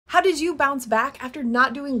How did you bounce back after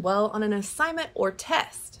not doing well on an assignment or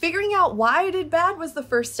test? Figuring out why I did bad was the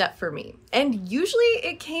first step for me. And usually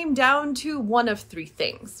it came down to one of three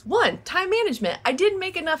things. 1, time management. I didn't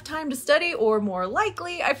make enough time to study, or more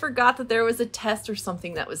likely, I forgot that there was a test or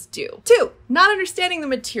something that was due. 2, not understanding the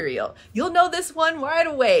material. You'll know this one right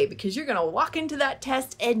away because you're gonna walk into that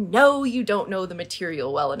test and know you don't know the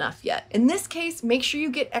material well enough yet. In this case, make sure you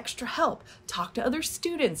get extra help. Talk to other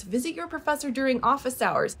students, visit your professor during office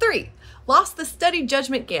hours. 3, lost the study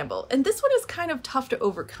judgment gamble, and this one is kind of tough to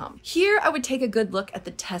overcome. Here, I would take a good look at the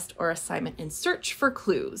test or assignment and search for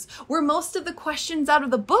clues. Were most of the questions out of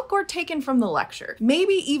the book or taken from the lecture?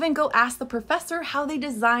 Maybe even go ask the professor how they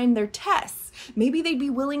designed their tests. Maybe they'd be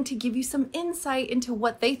willing to give you some insight into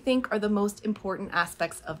what they think are the most important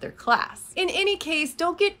aspects of their class. In any case,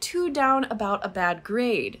 don't get too down about a bad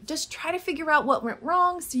grade. Just try to figure out what went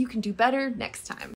wrong so you can do better next time.